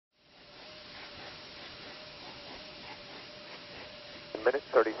minute,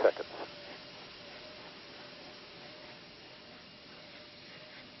 30 seconds.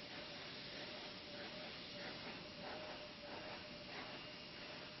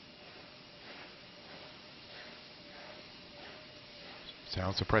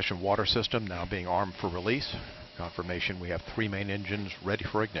 Sound suppression water system now being armed for release. Confirmation we have 3 main engines ready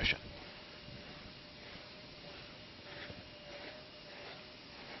for ignition.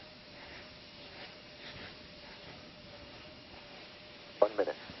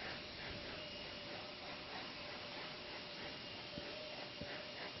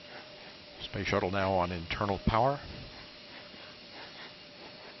 Space shuttle now on internal power.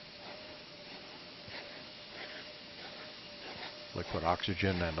 Liquid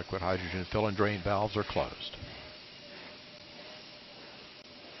oxygen and liquid hydrogen fill and drain valves are closed.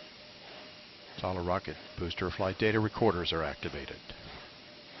 Solid rocket booster flight data recorders are activated.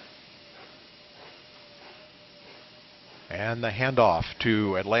 And the handoff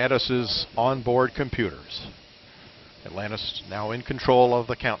to Atlantis' onboard computers. Atlantis now in control of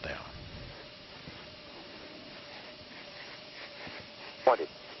the countdown. 20.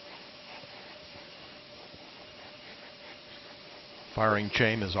 Firing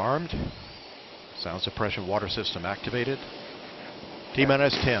chain is armed. Sound suppression water system activated.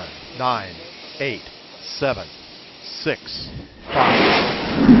 T-minus 10, 9, 8, 7, 6, 5,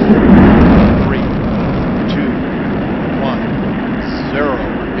 3, 2, 1, 0.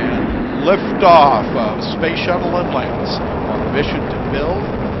 And liftoff of Space Shuttle Atlantis on a mission to build,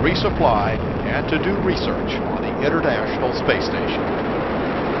 resupply, and to do research on the International Space Station.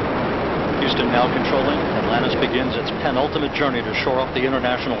 Houston now controlling. Atlantis begins its penultimate journey to shore up the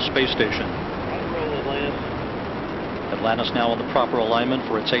International Space Station. Atlantis now in the proper alignment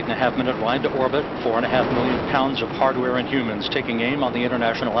for its 8.5-minute ride to orbit. 4.5 million pounds of hardware and humans taking aim on the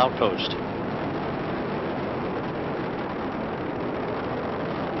International Outpost.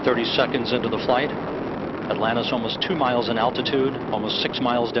 30 seconds into the flight. Atlantis almost 2 miles in altitude, almost 6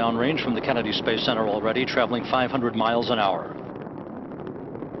 miles downrange from the Kennedy Space Center already, traveling 500 miles an hour.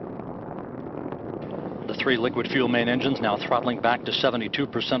 The 3 liquid fuel main engines now throttling back to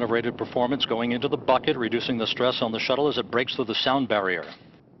 72% of rated performance, going into the bucket, reducing the stress on the shuttle as it breaks through the sound barrier.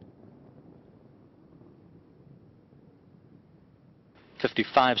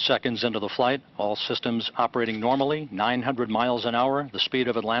 55 seconds into the flight, all systems operating normally, 900 miles an hour. The speed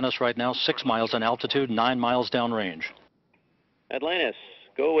of Atlantis right now, 6 miles in altitude, 9 miles downrange. Atlantis,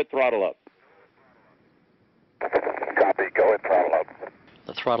 go with throttle up. Copy, go with throttle up.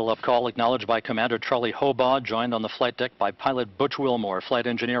 The throttle up call acknowledged by Commander Charlie Hobaugh, joined on the flight deck by pilot Butch Wilmore, flight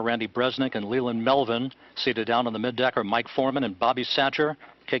engineer Randy Bresnik, and Leland Melvin. Seated down on the middeck are Mike Foreman and Bobby Satcher,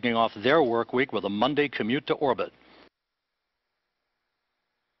 kicking off their work week with a Monday commute to orbit.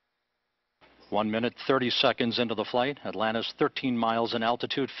 1 minute, 30 seconds into the flight. Atlantis 13 miles in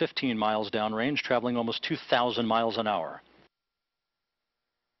altitude, 15 miles downrange, traveling almost 2,000 miles an hour.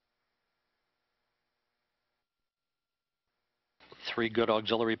 Three good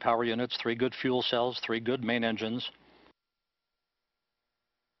auxiliary power units, 3 good fuel cells, 3 good main engines.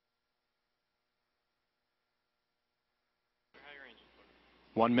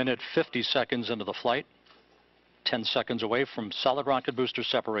 One minute, 50 seconds into the flight. 10 seconds away from solid rocket booster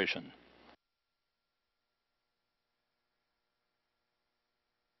separation.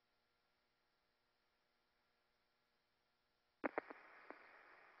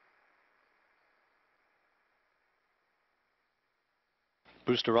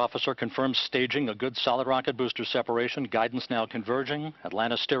 Booster officer confirms staging a good solid rocket booster separation. Guidance now converging.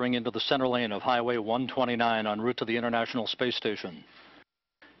 Atlantis steering into the center lane of Highway 129 en route to the International Space Station.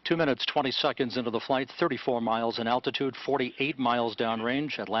 2 minutes, 20 seconds into the flight, 34 miles in altitude, 48 miles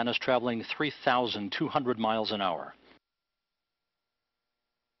downrange. Atlantis traveling 3,200 miles an hour.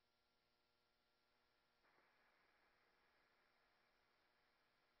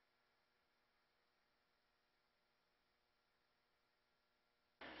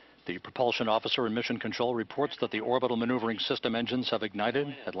 The propulsion officer in mission control reports that the orbital maneuvering system engines have ignited.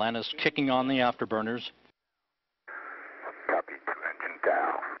 Atlantis kicking on the afterburners. Copy, 2 engine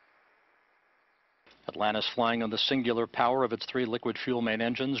down. Atlantis flying on the singular power of its 3 liquid fuel main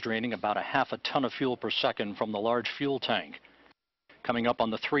engines, draining about a half a ton of fuel per second from the large fuel tank. Coming up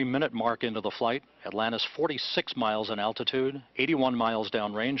on the 3-minute mark into the flight, Atlantis 46 miles in altitude, 81 miles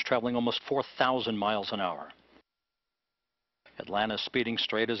downrange, traveling almost 4,000 miles an hour. Atlantis speeding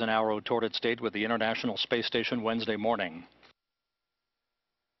straight as an arrow toward its date with the International Space Station Wednesday morning.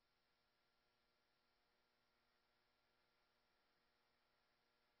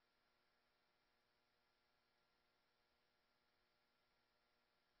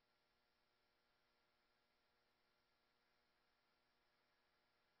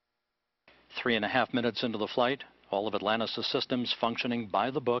 3.5 minutes into the flight, all of Atlantis' systems functioning by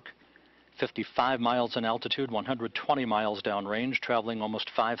the book. 55 miles in altitude, 120 miles downrange, traveling almost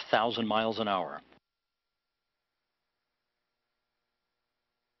 5,000 miles an hour.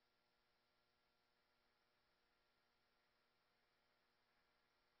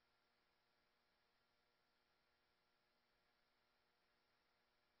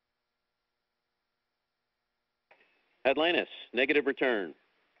 Atlantis, negative return.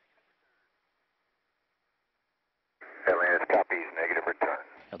 Atlantis copies, negative return.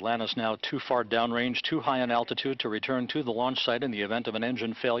 Atlantis now too far downrange, too high in altitude to return to the launch site in the event of an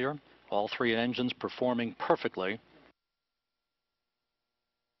engine failure. All three engines performing perfectly.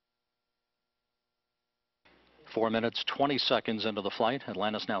 4 minutes, 20 seconds into the flight.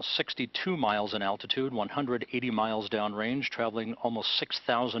 Atlantis now 62 miles in altitude, 180 miles downrange, traveling almost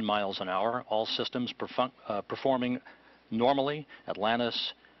 6,000 miles an hour. All systems performing normally.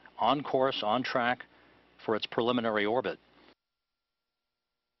 Atlantis on course, on track for its preliminary orbit.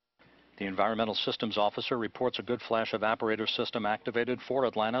 The Environmental Systems Officer reports a good flash evaporator system activated for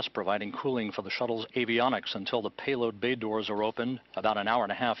Atlantis, providing cooling for the shuttle's avionics until the payload bay doors are opened about an hour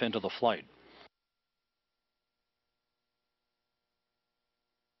and a half into the flight.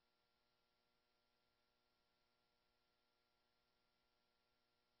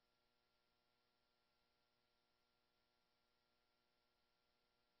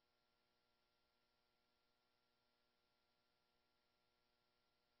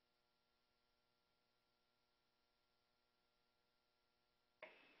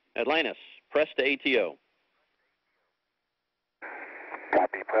 Atlantis, press to ATO.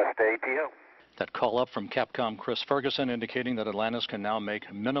 Copy, press to ATO. That call up from Capcom Chris Ferguson indicating that Atlantis can now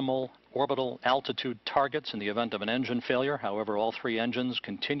make minimal orbital altitude targets in the event of an engine failure. However, all three engines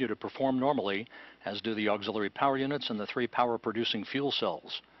continue to perform normally, as do the auxiliary power units and the three power-producing fuel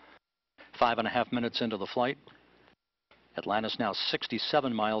cells. 5.5 minutes into the flight, Atlantis now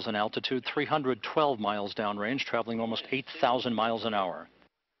 67 miles in altitude, 312 miles downrange, traveling almost 8,000 miles an hour.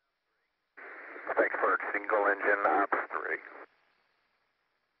 Frankfurt, single engine, ops 3.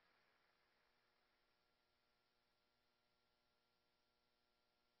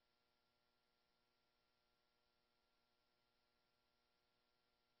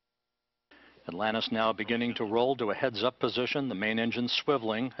 Atlantis now beginning to roll to a heads-up position, the main engine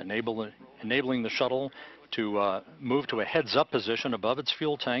swiveling, enabling the shuttle to move to a heads-up position above its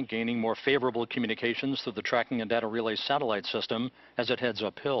fuel tank, gaining more favorable communications through the tracking and data relay satellite system as it heads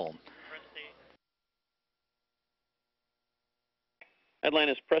uphill.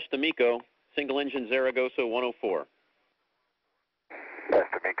 Atlantis, press to MECO, single engine Zaragoza 104. Press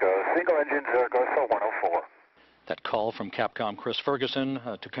to MECO, single engine Zaragoza 104. That call from Capcom Chris Ferguson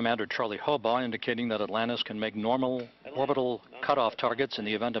to Commander Charlie Hobaugh indicating that Atlantis can make normal orbital cutoff targets in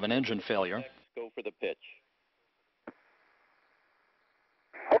the event of an engine failure. Go for the pitch.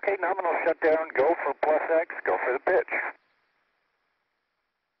 Okay, nominal shutdown, go for plus X, go for the pitch.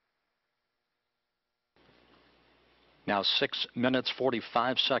 Now 6 minutes,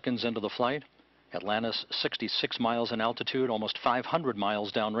 45 seconds into the flight. Atlantis 66 miles in altitude, almost 500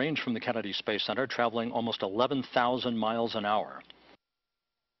 miles downrange from the Kennedy Space Center, traveling almost 11,000 miles an hour.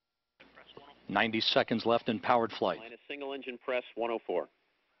 90 seconds left in powered flight. Atlantis, single engine press 104.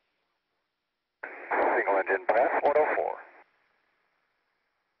 Single engine press 104.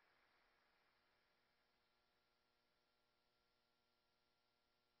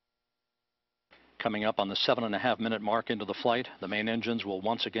 Coming up on the 7.5 minute mark into the flight, the main engines will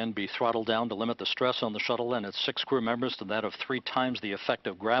once again be throttled down to limit the stress on the shuttle and its 6 crew members to that of 3 times the effect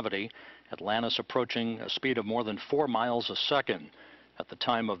of gravity. Atlantis approaching a speed of more than 4 miles a second. At the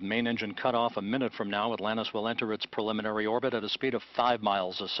time of main engine cutoff a minute from now, Atlantis will enter its preliminary orbit at a speed of 5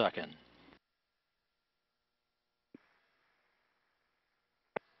 miles a second.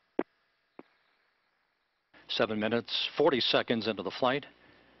 Seven minutes, 40 seconds into the flight.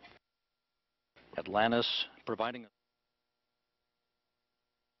 Atlantis providing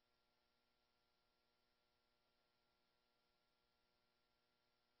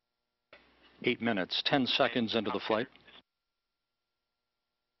 8 minutes, 10 seconds into the flight.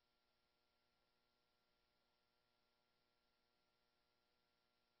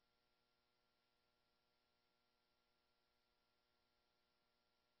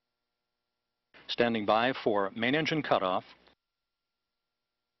 Standing by for main engine cutoff.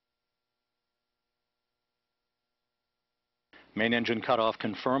 Main engine cutoff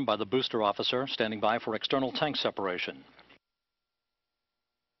confirmed by the booster officer, standing by for external tank separation.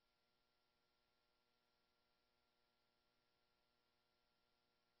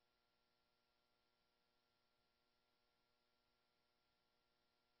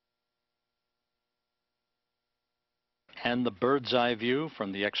 And the bird's eye view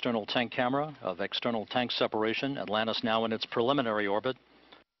from the external tank camera of external tank separation. Atlantis now in its preliminary orbit.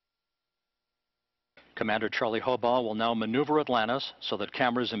 Commander Charlie Hobaugh will now maneuver Atlantis so that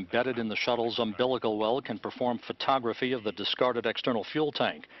cameras embedded in the shuttle's umbilical well can perform photography of the discarded external fuel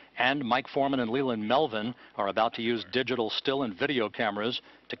tank. And Mike Foreman and Leland Melvin are about to use digital still and video cameras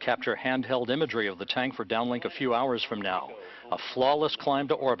to capture handheld imagery of the tank for downlink a few hours from now. A flawless climb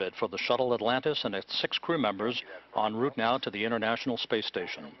to orbit for the shuttle Atlantis and its 6 crew members en route now to the International Space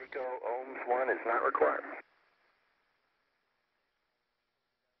Station. Ohms 1 is not required.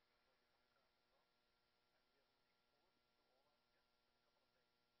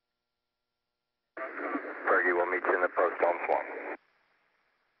 Fergie, we'll meet you in the post, Ohms 1.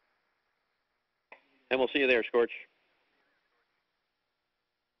 And we'll see you there, Scorch.